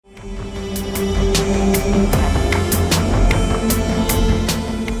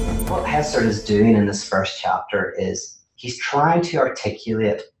Hesser is doing in this first chapter is he's trying to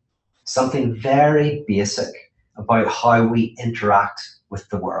articulate something very basic about how we interact with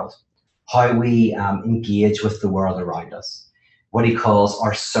the world, how we engage with the world around us, what he calls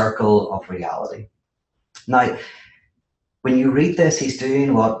our circle of reality. Now, when you read this, he's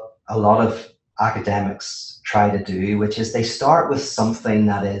doing what a lot of academics try to do, which is they start with something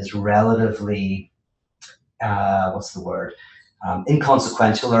that is relatively,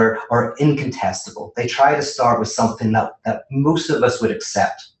 inconsequential or incontestable. They try to start with something that most of us would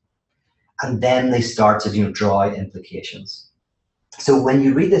accept, and then they start to draw out implications. So when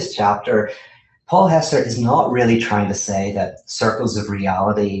you read this chapter, Paul Hesser is not really trying to say that circles of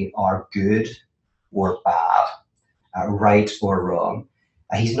reality are good or bad, right or wrong.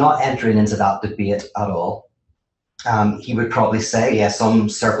 He's not entering into that debate at all. He would probably say, yeah, some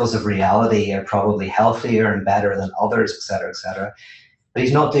circles of reality are probably healthier and better than others, etc., etc. But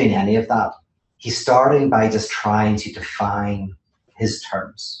he's not doing any of that. He's starting by just trying to define his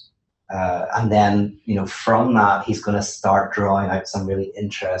terms. And then, from that, he's going to start drawing out some really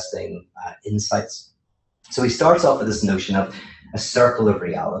interesting insights. So he starts off with this notion of a circle of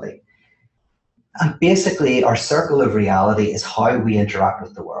reality. And basically, our circle of reality is how we interact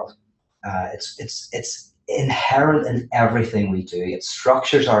with the world. It's inherent in everything we do. It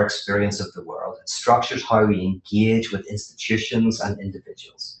structures our experience of the world. It structures how we engage with institutions and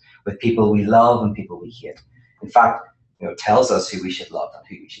individuals, with people we love and people we hate. In fact, it tells us who we should love and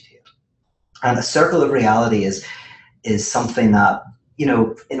who we should hate. And a circle of reality is something that,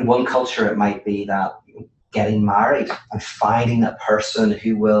 in one culture it might be that getting married and finding a person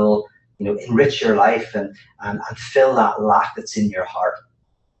who will, enrich your life and fill that lack that's in your heart,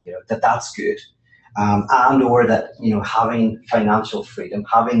 that's good. And or that, having financial freedom,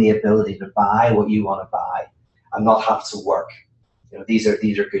 having the ability to buy what you want to buy and not have to work, these are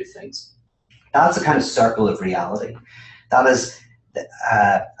good things. That's a kind of circle of reality. That is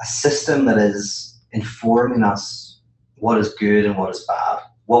a system that is informing us what is good and what is bad,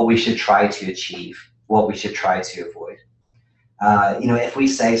 what we should try to achieve, what we should try to avoid. If we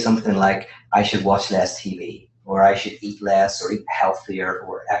say something like, I should watch less TV, or I should eat less, or eat healthier,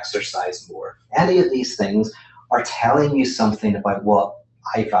 or exercise more, any of these things are telling you something about what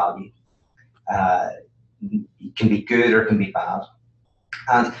I value. It can be good or it can be bad.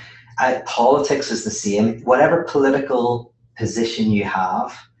 And politics is the same. Whatever political position you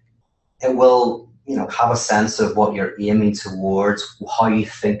have, it will have a sense of what you're aiming towards, how you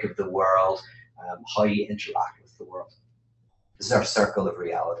think of the world, how you interact with the world. This is our circle of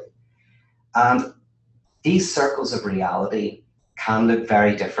reality. And these circles of reality can look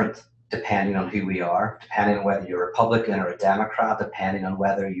very different depending on who we are, depending on whether you're a Republican or a Democrat, depending on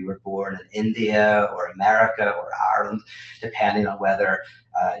whether you were born in India or America or Ireland, depending on whether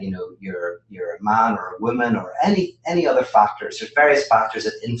you're a man or a woman or any other factors. There's various factors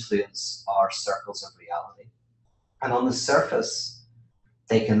that influence our circles of reality. And on the surface,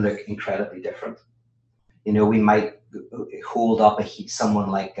 they can look incredibly different. We might hold up someone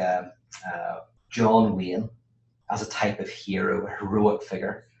like John Wayne as a type of hero, a heroic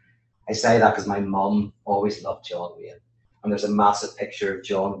figure. I say that because my mum always loved John Wayne. And there's a massive picture of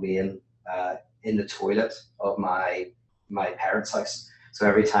John Wayne in the toilet of my parents' house. So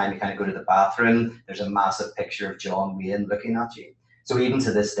every time you kind of go to the bathroom, there's a massive picture of John Wayne looking at you. So even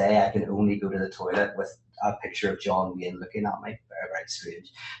to this day, I can only go to the toilet with a picture of John Wayne looking at me. Very, very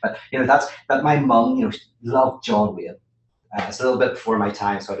strange. But but my mum, loved John Wayne. It's a little bit before my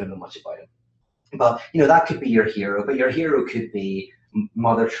time, so I don't know much about him. But that could be your hero. But your hero could be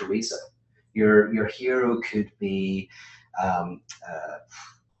Mother Teresa. Your hero could be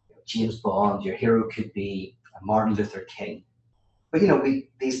James Bond. Your hero could be Martin Luther King. But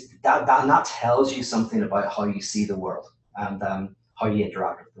that tells you something about how you see the world and how you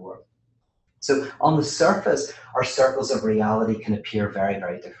interact with the world. So on the surface, our circles of reality can appear very,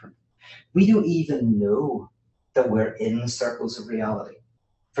 very different. We don't even know that we're in circles of reality.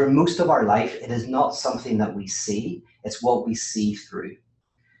 For most of our life, it is not something that we see, it's what we see through.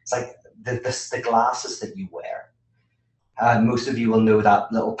 It's like the glasses that you wear. Most of you will know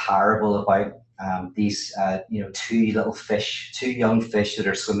that little parable about these two young fish that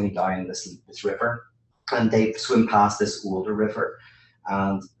are swimming down this river, and they swim past this older river.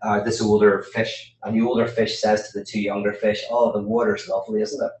 And the older fish says to the two younger fish, "Oh, the water's lovely,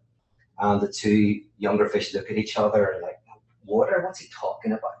 isn't it?" And the two younger fish look at each other and like, "Water? What's he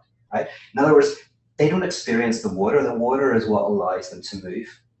talking about?" Right? In other words, they don't experience the water. The water is what allows them to move.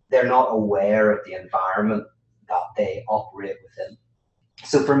 They're not aware of the environment that they operate within.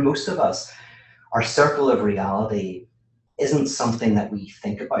 So for most of us, our circle of reality isn't something that we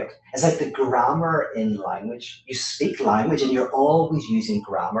think about. It's like the grammar in language. You speak language and you're always using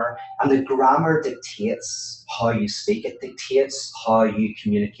grammar, and the grammar dictates how you speak. It dictates how you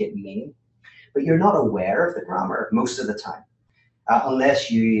communicate meaning, but you're not aware of the grammar most of the time,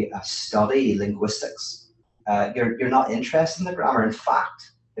 unless you study linguistics. You're not interested in the grammar. In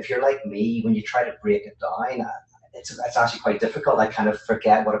fact, if you're like me, when you try to break it down, it's actually quite difficult. I kind of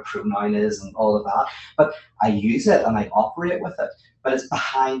forget what a pronoun is and all of that, but I use it and I operate with it, but it's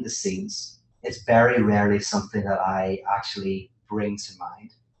behind the scenes. It's very rarely something that I actually bring to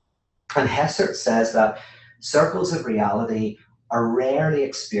mind. And Hessert says that circles of reality are rarely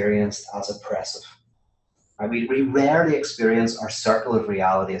experienced as oppressive. Right? We rarely experience our circle of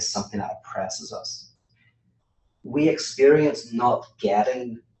reality as something that oppresses us. We experience not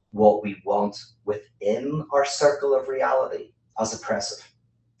getting what we want within our circle of reality as oppressive.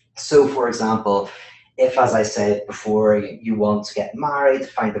 So, for example, if, as I said before, you want to get married,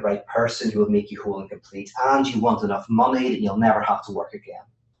 find the right person who will make you whole and complete, and you want enough money that you'll never have to work again,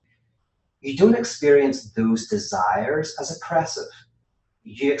 you don't experience those desires as oppressive.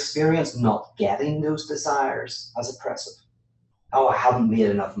 You experience not getting those desires as oppressive. Oh, I haven't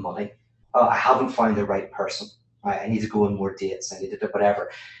made enough money. Oh, I haven't found the right person. I need to go on more dates. I need to do whatever.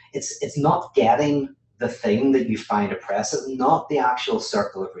 It's not getting the thing that you find oppressive, not the actual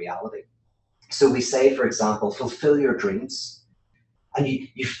circle of reality. So we say, for example, fulfill your dreams. And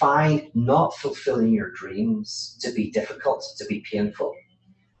you find not fulfilling your dreams to be difficult, to be painful.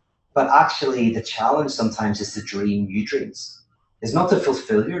 But actually, the challenge sometimes is to dream new dreams. It's not to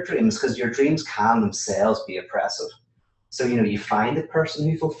fulfill your dreams, because your dreams can themselves be oppressive. So, you find the person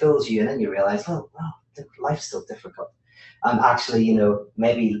who fulfills you, and then you realize, oh, wow, life's still difficult. And actually,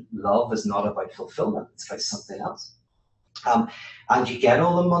 maybe love is not about fulfillment, it's about something else. And you get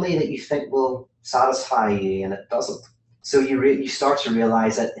all the money that you think will satisfy you, and it doesn't. So you start to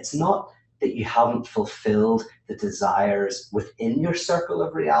realize that it's not that you haven't fulfilled the desires within your circle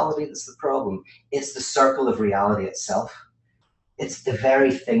of reality that's the problem. It's the circle of reality itself. It's the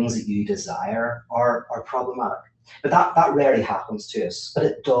very things that you desire are problematic. But that rarely happens to us, but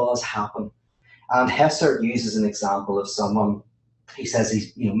it does happen. And Hessert uses an example of someone. He says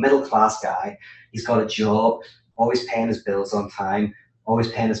he's middle-class guy. He's got a job, always paying his bills on time,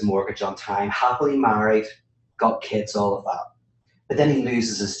 always paying his mortgage on time, happily married, got kids, all of that. But then he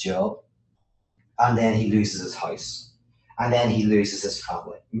loses his job, and then he loses his house, and then he loses his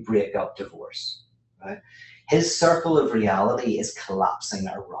family, break up, divorce. Right? His circle of reality is collapsing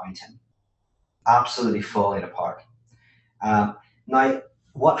around him, absolutely falling apart. Now,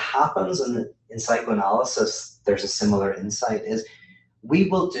 what happens in psychoanalysis, there's a similar insight, is we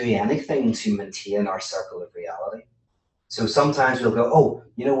will do anything to maintain our circle of reality. So sometimes we'll go, oh,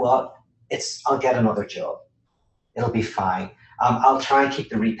 you know what? I'll get another job. It'll be fine. I'll try and keep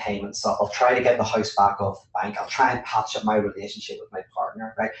the repayments up. I'll try to get the house back off the bank. I'll try and patch up my relationship with my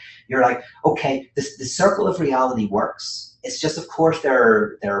partner, right? You're like, okay, the circle of reality works. It's just, of course,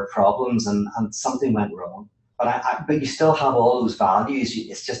 there are problems and something went wrong. But you still have all those values.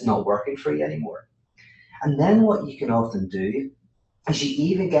 It's just not working for you anymore. And then what you can often do is you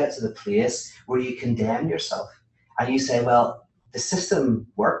even get to the place where you condemn yourself. And you say, well, the system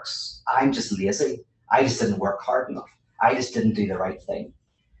works. I'm just lazy. I just didn't work hard enough. I just didn't do the right thing.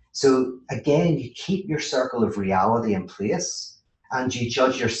 So again, you keep your circle of reality in place, and you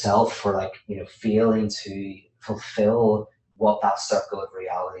judge yourself for failing to fulfill what that circle of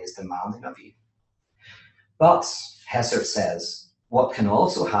reality is demanding of you. But Hessert says, what can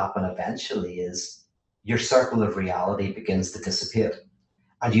also happen eventually is your circle of reality begins to dissipate,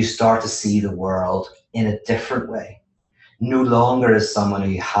 and you start to see the world in a different way. No longer as someone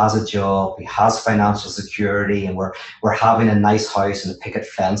who has a job, who has financial security, and we're having a nice house and a picket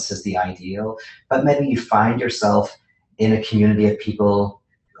fence is the ideal, but maybe you find yourself in a community of people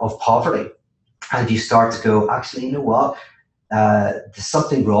of poverty, and you start to go, actually, you know what? There's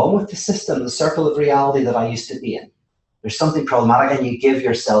something wrong with the system, the circle of reality that I used to be in. There's something problematic, and you give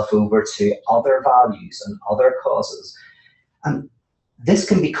yourself over to other values and other causes. And this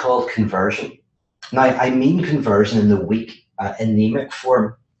can be called conversion. Now, I mean conversion in the weak, anemic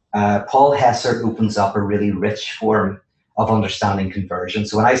form. Paul Hessert opens up a really rich form of understanding conversion.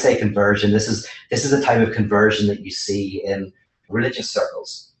 So when I say conversion, this is the type of conversion that you see in religious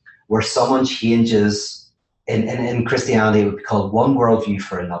circles, where someone changes. In Christianity, it would be called one worldview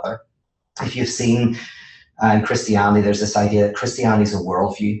for another. If you've seen in Christianity, there's this idea that Christianity is a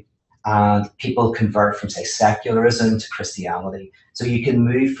worldview, and people convert from, say, secularism to Christianity. So you can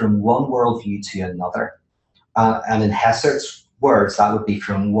move from one worldview to another. And in Hessert's words, that would be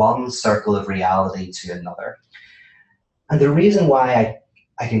from one circle of reality to another. And the reason why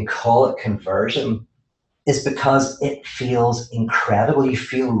I can call it conversion is because it feels incredible. You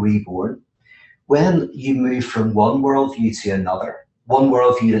feel reborn. When you move from one worldview to another, one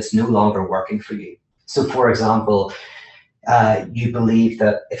worldview that's no longer working for you. So, for example, you believe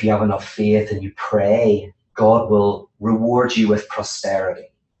that if you have enough faith and you pray, God will reward you with prosperity,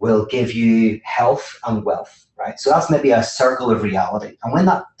 will give you health and wealth, right? So that's maybe a circle of reality. And when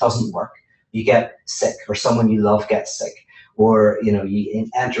that doesn't work, you get sick, or someone you love gets sick, or you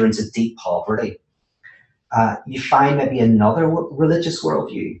enter into deep poverty. You find maybe another religious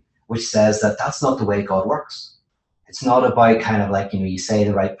worldview which says that that's not the way God works. It's not about kind of like, you say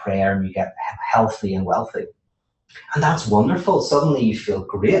the right prayer and you get healthy and wealthy. And that's wonderful. Suddenly you feel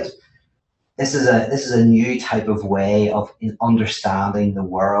great. This is a new type of way of understanding the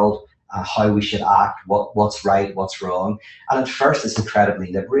world, how we should act, what's right, what's wrong. And at first it's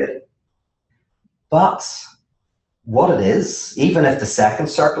incredibly liberating. But what it is, even if the second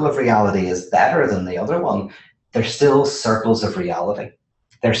circle of reality is better than the other one, they're still circles of reality.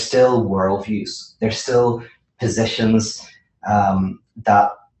 They're still worldviews. They're still positions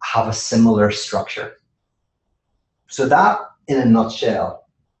that have a similar structure. So that, in a nutshell,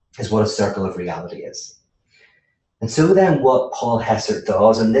 is what a circle of reality is. And so then what Paul Hessert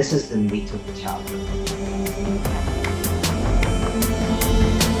does, and this is the meat of the chapter.